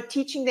 So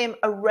teaching them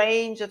a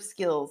range of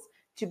skills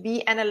to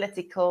be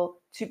analytical,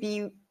 to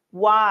be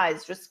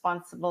wise,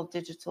 responsible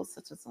digital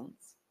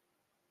citizens.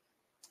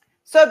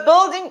 So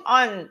building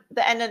on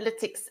the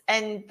analytics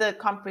and the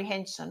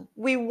comprehension,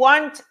 we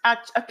want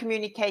a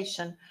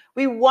communication.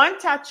 We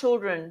want our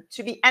children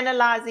to be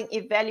analyzing,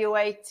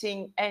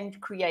 evaluating, and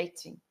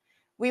creating.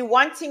 We're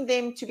wanting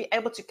them to be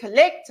able to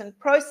collect and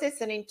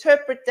process and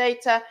interpret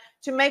data,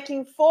 to make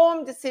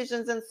informed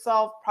decisions and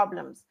solve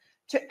problems,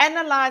 to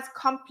analyze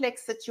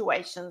complex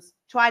situations,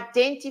 to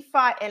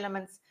identify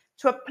elements,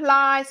 to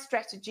apply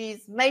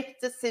strategies, make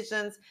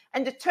decisions,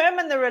 and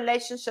determine the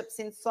relationships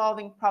in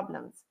solving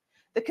problems.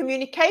 The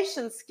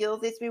communication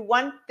skills is we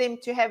want them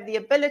to have the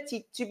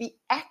ability to be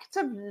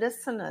active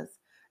listeners,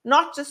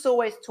 not just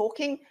always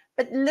talking,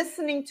 but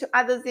listening to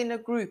others in a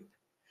group,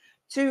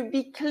 to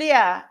be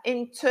clear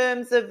in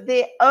terms of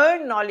their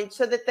own knowledge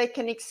so that they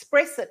can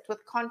express it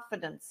with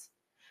confidence,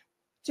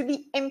 to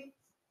be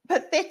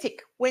empathetic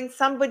when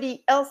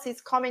somebody else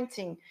is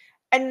commenting,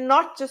 and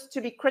not just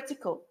to be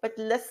critical, but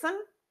listen,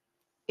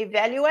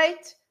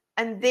 evaluate,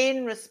 and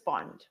then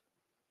respond.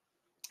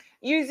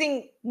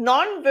 Using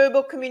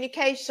non-verbal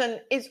communication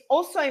is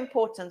also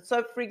important.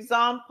 So, for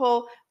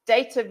example,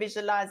 data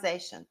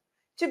visualization.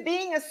 To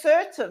being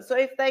assertive. So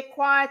if they're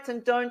quiet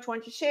and don't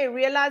want to share,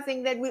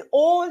 realizing that we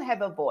all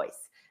have a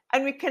voice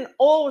and we can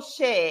all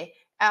share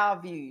our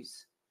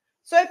views.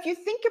 So if you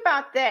think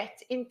about that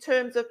in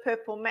terms of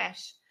Purple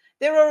Mash,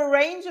 there are a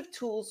range of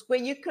tools where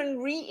you can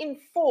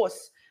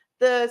reinforce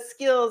the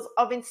skills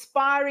of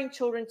inspiring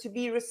children to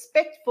be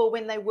respectful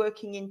when they're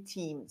working in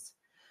teams.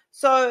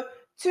 So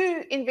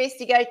to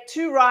investigate,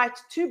 to write,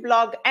 to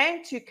blog,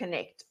 and to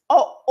connect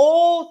are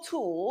all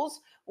tools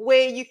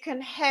where you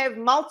can have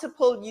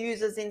multiple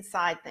users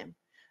inside them.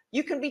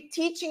 You can be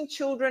teaching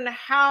children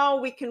how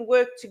we can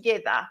work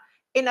together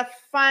in a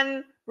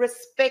fun,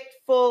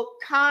 respectful,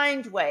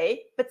 kind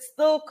way, but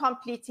still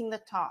completing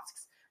the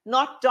tasks,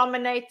 not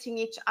dominating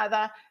each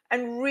other,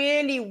 and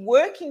really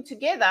working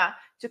together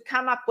to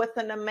come up with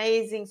an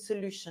amazing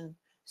solution.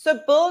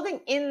 So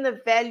building in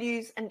the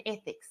values and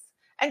ethics.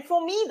 And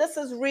for me, this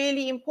is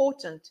really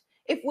important.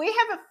 If we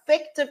have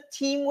effective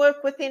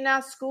teamwork within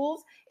our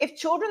schools, if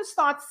children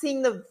start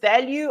seeing the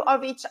value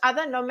of each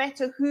other, no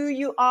matter who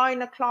you are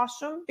in a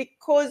classroom,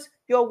 because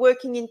you're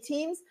working in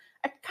teams,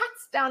 it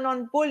cuts down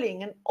on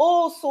bullying and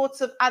all sorts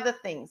of other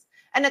things.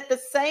 And at the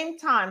same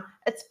time,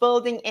 it's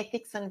building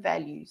ethics and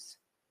values.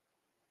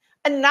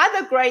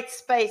 Another great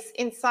space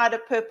inside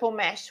of Purple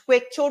Mash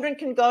where children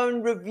can go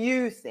and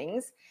review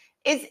things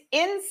is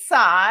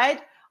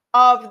inside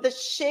of the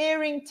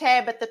sharing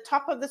tab at the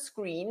top of the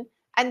screen,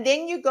 and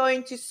then you go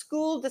into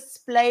school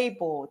display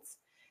boards.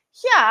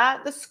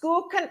 Here, the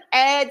school can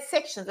add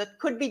sections. It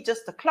could be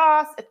just a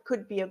class, it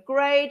could be a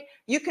grade.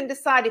 You can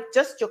decide if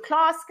just your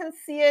class can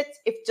see it,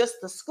 if just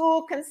the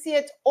school can see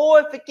it, or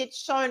if it gets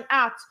shown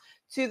out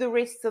to the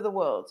rest of the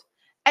world.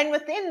 And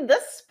within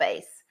this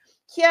space,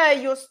 here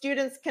your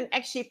students can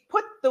actually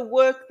put the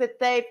work that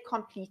they've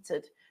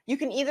completed. You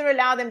can either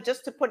allow them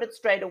just to put it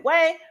straight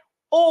away,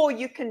 or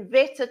you can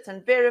vet it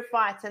and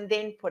verify it and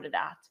then put it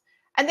out.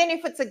 And then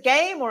if it's a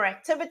game or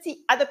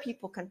activity, other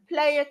people can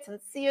play it and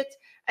see it.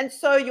 And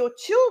so your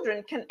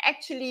children can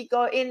actually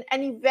go in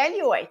and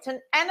evaluate and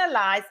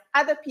analyze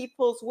other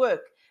people's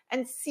work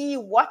and see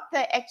what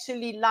they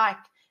actually like,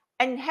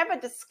 and have a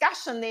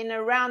discussion then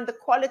around the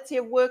quality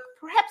of work,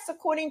 perhaps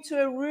according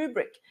to a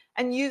rubric,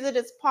 and use it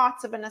as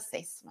part of an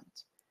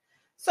assessment.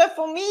 So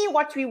for me,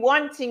 what we're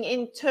wanting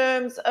in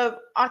terms of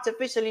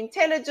artificial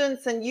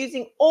intelligence and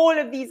using all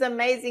of these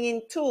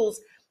amazing tools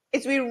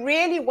is we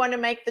really want to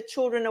make the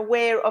children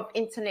aware of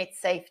internet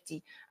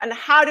safety and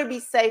how to be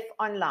safe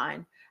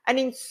online. And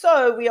in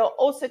so, we are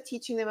also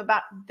teaching them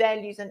about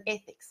values and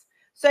ethics.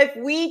 So if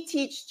we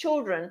teach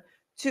children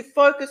to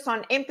focus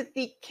on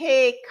empathy,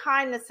 care,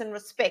 kindness, and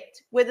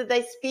respect, whether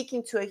they're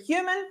speaking to a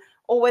human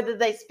or whether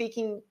they're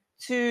speaking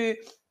to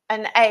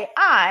an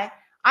AI,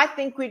 I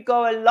think we'd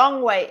go a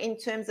long way in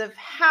terms of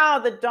how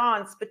the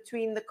dance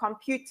between the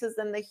computers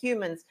and the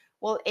humans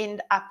will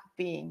end up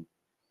being.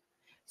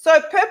 So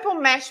Purple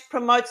Mash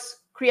promotes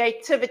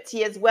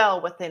creativity as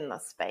well within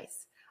this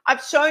space.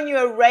 I've shown you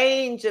a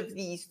range of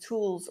these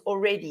tools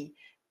already,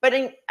 but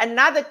in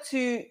another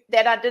two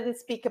that I didn't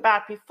speak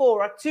about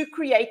before are to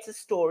create a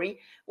story,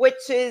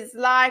 which is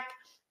like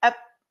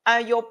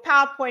your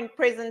PowerPoint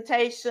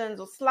presentations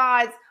or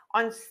slides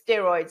on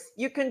steroids.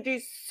 You can do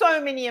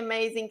so many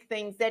amazing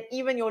things that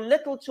even your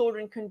little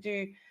children can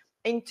do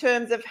in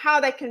terms of how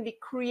they can be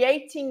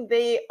creating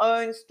their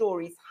own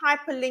stories,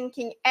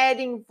 hyperlinking,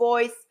 adding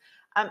voice,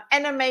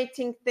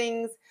 animating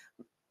things,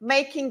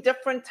 making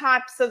different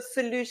types of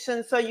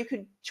solutions so you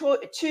could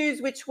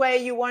choose which way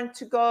you want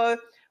to go.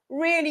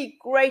 Really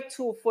great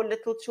tool for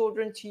little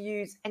children to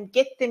use and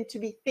get them to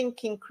be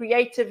thinking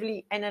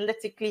creatively,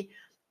 analytically,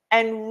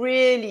 and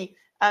really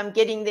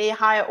getting their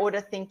higher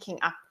order thinking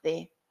up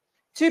there.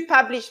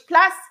 2Publish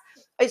Plus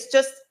is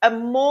just a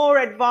more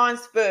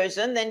advanced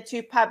version than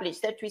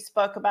 2Publish that we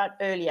spoke about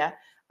earlier.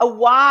 A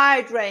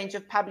wide range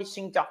of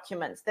publishing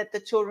documents that the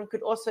children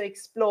could also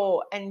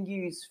explore and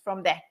use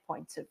from that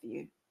point of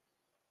view.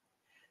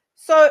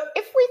 So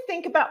if we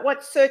think about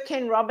what Sir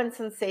Ken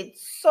Robinson said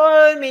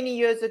so many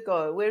years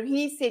ago, where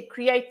he said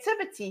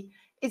creativity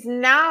is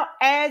now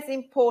as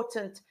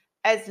important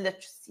as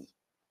literacy,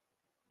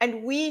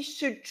 and we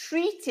should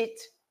treat it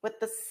with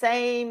the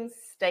same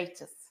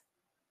status.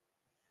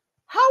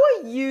 How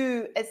are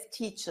you as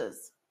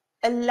teachers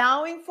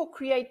allowing for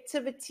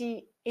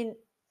creativity in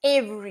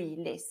every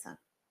lesson?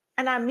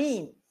 And I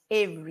mean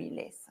every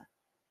lesson.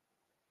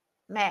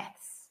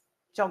 Maths,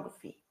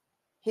 geography,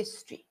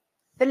 history.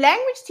 The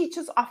language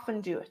teachers often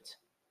do it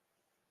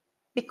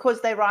because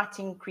they're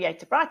writing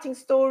creative writing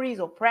stories,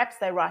 or perhaps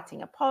they're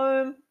writing a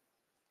poem.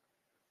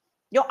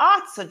 Your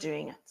arts are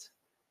doing it.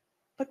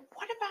 But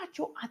what about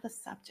your other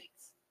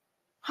subjects?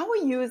 How are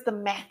you as the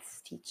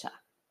maths teacher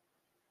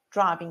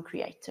driving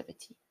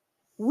creativity?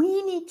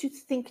 We need to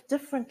think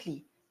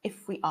differently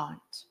if we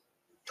aren't.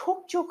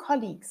 Talk to your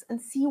colleagues and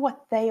see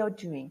what they are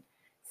doing.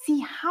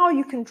 See how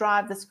you can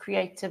drive this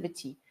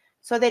creativity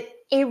so that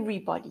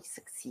everybody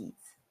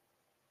succeeds.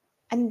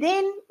 And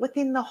then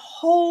within the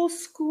whole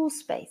school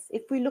space,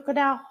 if we look at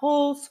our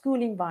whole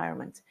school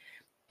environment,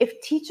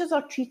 if teachers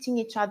are treating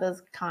each other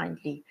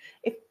kindly,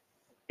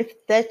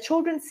 if their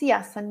children see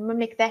us and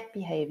mimic that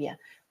behavior,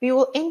 we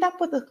will end up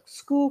with a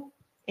school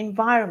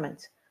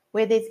environment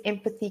where there's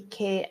empathy,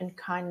 care, and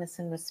kindness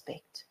and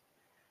respect.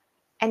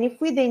 And if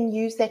we then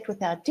use that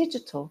with our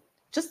digital,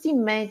 just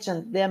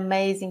imagine the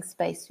amazing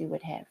space we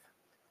would have.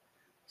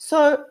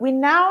 So we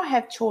now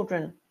have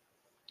children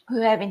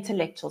who have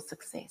intellectual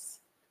success.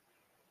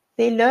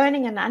 Their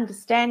learning and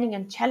understanding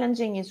and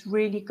challenging is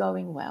really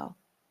going well.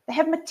 They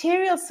have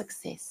material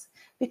success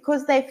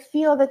because they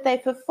feel that they're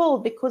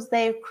fulfilled, because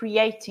they're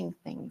creating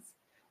things.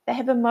 They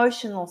have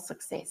emotional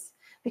success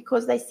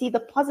because they see the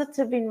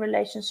positive in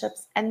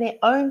relationships and their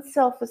own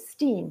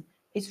self-esteem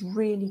is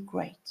really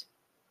great.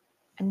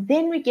 And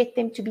then we get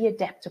them to be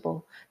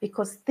adaptable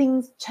because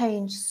things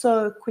change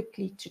so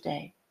quickly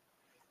today.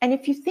 And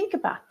if you think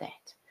about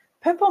that,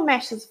 Purple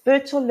Mash's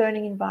virtual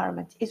learning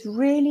environment is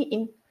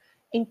really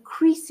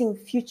increasing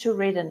future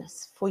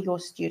readiness for your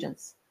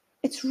students.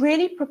 It's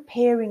really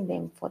preparing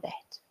them for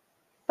that.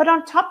 But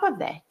on top of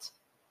that,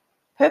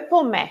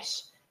 Purple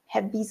Mash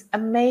have these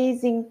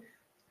amazing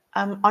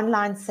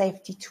online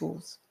safety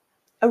tools,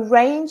 a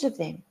range of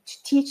them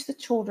to teach the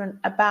children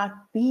about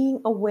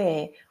being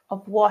aware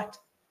of what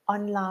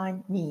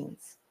online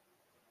means,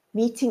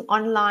 meeting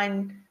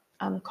online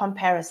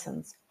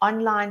comparisons,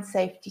 online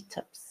safety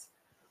tips,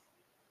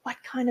 what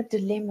kind of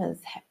dilemmas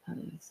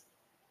happens,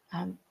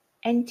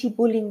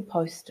 anti-bullying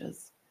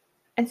posters.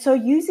 And so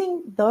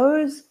using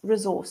those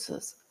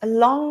resources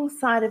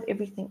alongside of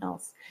everything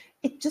else,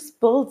 it just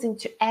builds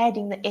into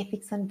adding the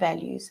ethics and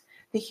values,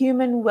 the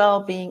human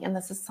well-being and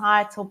the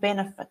societal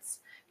benefits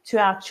to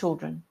our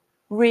children,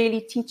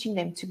 really teaching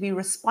them to be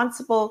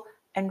responsible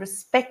and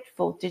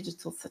respectful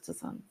digital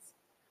citizens.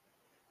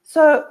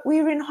 So we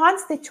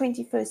enhance their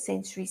 21st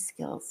century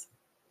skills.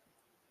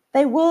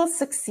 They will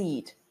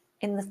succeed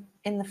in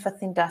the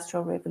fifth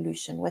industrial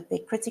revolution with their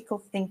critical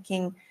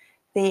thinking,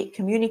 their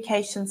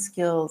communication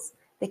skills,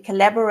 their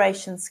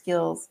collaboration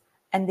skills,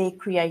 and their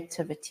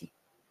creativity.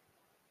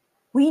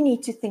 We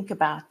need to think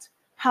about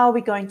how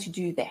we're going to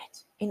do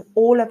that in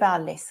all of our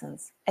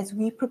lessons as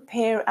we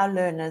prepare our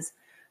learners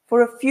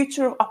for a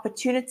future of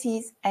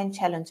opportunities and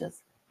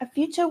challenges, a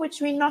future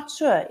which we're not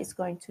sure is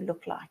going to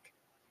look like.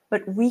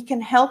 But we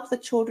can help the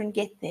children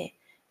get there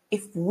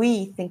if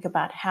we think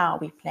about how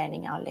we're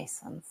planning our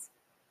lessons.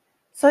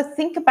 So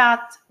think about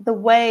the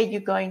way you're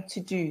going to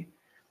do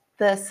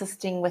the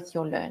assisting with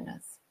your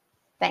learners.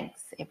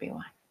 Thanks,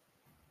 everyone.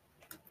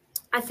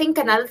 I think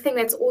another thing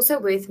that's also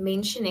worth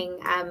mentioning,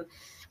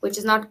 which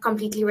is not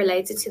completely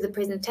related to the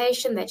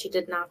presentation that you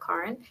did now,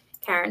 Karen,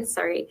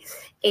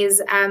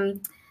 is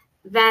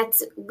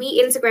that we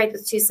integrate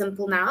with Too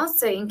Simple now.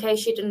 So in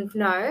case you didn't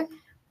know,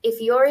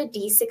 if you're a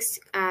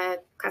D6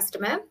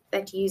 customer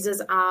that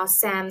uses our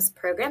SAMS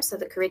program, so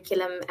the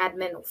curriculum,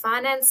 admin, or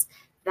finance,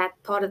 that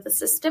part of the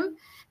system,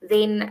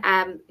 then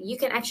you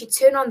can actually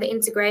turn on the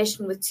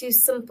integration with Too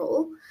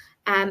Simple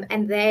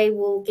and they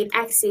will get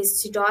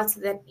access to data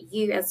that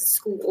you as a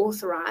school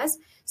authorize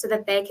so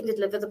that they can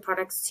deliver the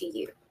products to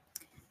you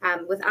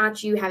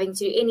without you having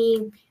to do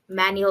any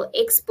manual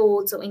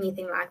exports or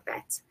anything like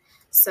that.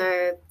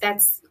 So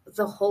that's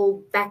the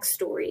whole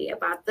backstory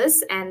about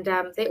this. And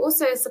they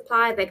also a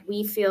supplier that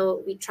we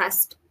feel we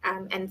trust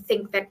and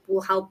think that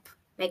will help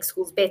make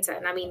schools better.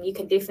 And I mean, you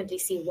can definitely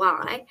see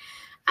why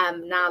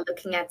now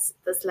looking at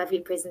this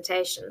lovely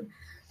presentation.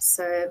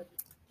 So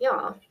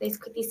yeah, let's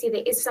quickly see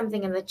there is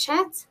something in the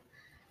chat.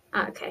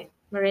 Okay,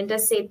 Marinda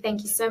said,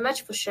 thank you so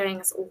much for showing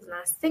us all the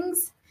nice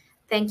things.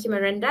 Thank you,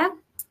 Marinda.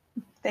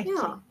 Thank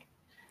you.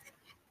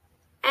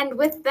 And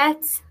with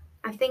that,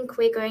 I think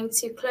we're going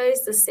to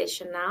close this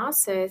session now.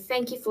 So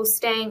thank you for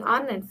staying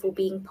on and for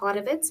being part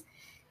of it.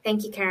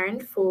 Thank you, Karen,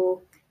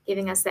 for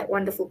giving us that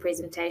wonderful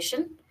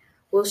presentation.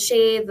 We'll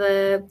share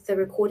the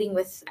recording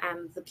with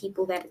the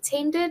people that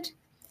attended,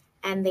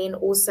 and then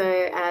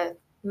also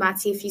might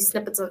see a few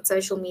snippets on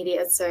social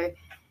media. So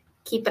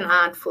keep an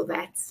eye out for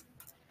that.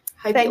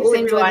 Hope you all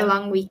enjoy the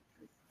long week.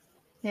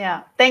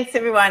 Yeah. Thanks,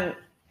 everyone.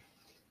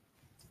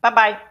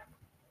 Bye-bye.